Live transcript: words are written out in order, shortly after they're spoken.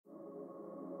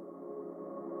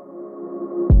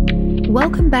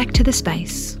Welcome back to The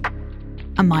Space,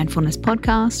 a mindfulness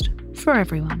podcast for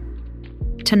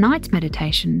everyone. Tonight's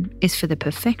meditation is for the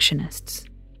perfectionists.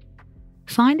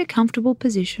 Find a comfortable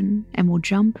position and we'll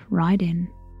jump right in.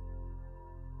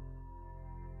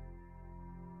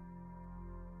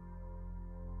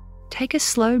 Take a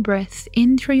slow breath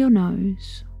in through your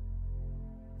nose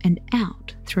and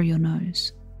out through your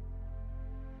nose.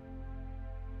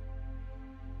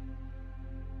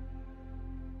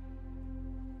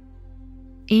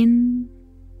 In,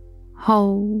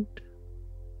 hold,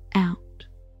 out.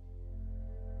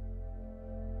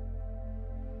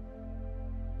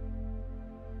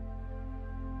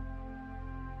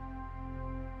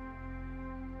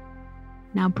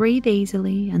 Now breathe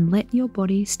easily and let your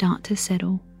body start to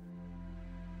settle.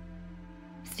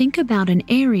 Think about an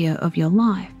area of your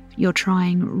life you're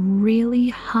trying really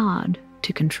hard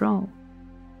to control.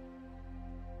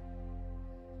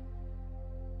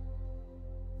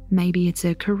 Maybe it's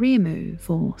a career move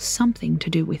or something to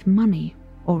do with money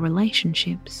or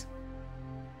relationships.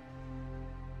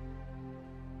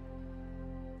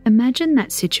 Imagine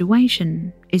that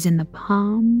situation is in the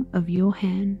palm of your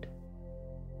hand.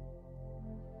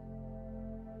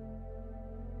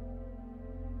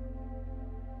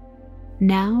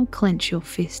 Now clench your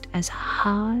fist as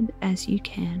hard as you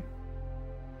can.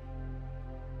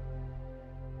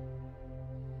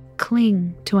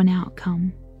 Cling to an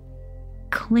outcome.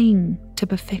 Cling to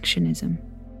perfectionism.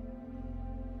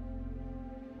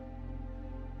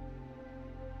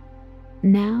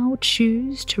 Now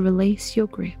choose to release your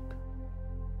grip.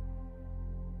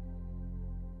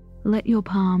 Let your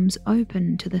palms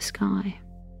open to the sky.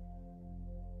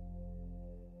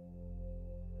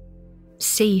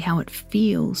 See how it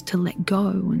feels to let go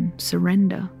and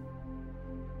surrender.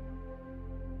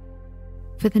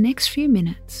 For the next few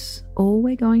minutes, all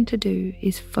we're going to do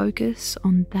is focus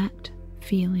on that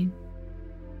feeling.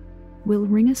 We'll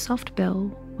ring a soft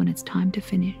bell when it's time to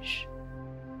finish.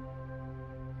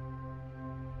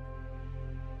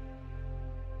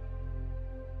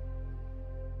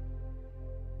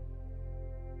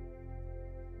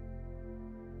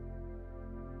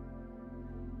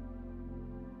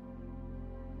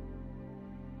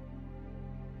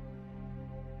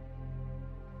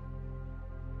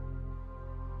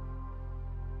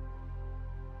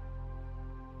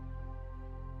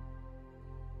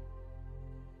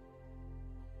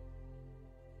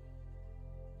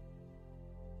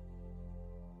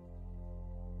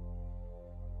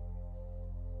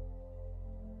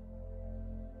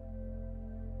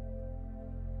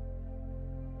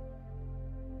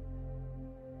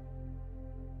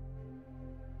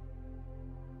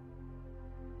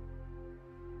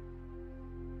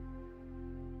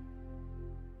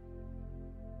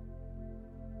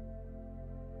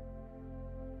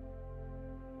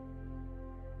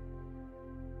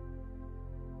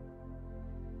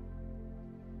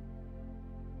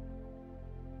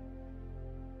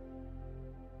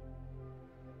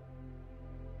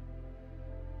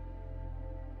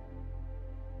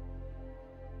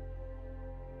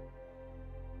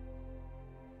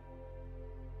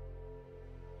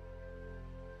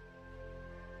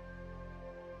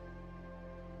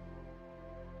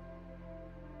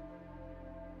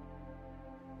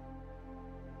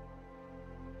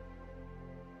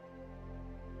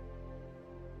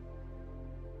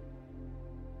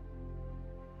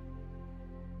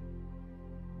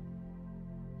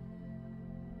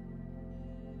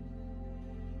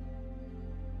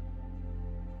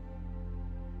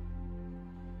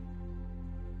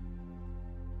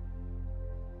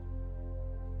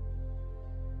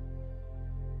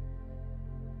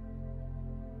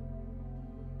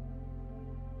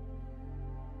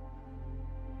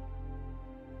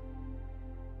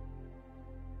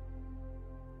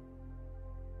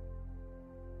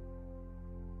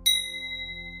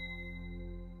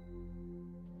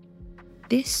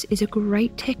 This is a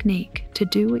great technique to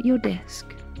do at your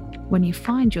desk when you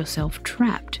find yourself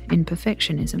trapped in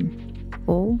perfectionism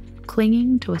or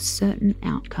clinging to a certain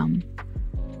outcome.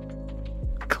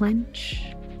 Clench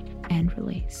and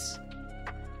release.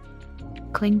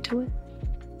 Cling to it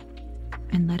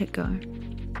and let it go.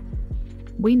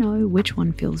 We know which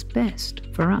one feels best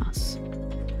for us.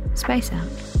 Space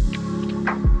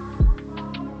out.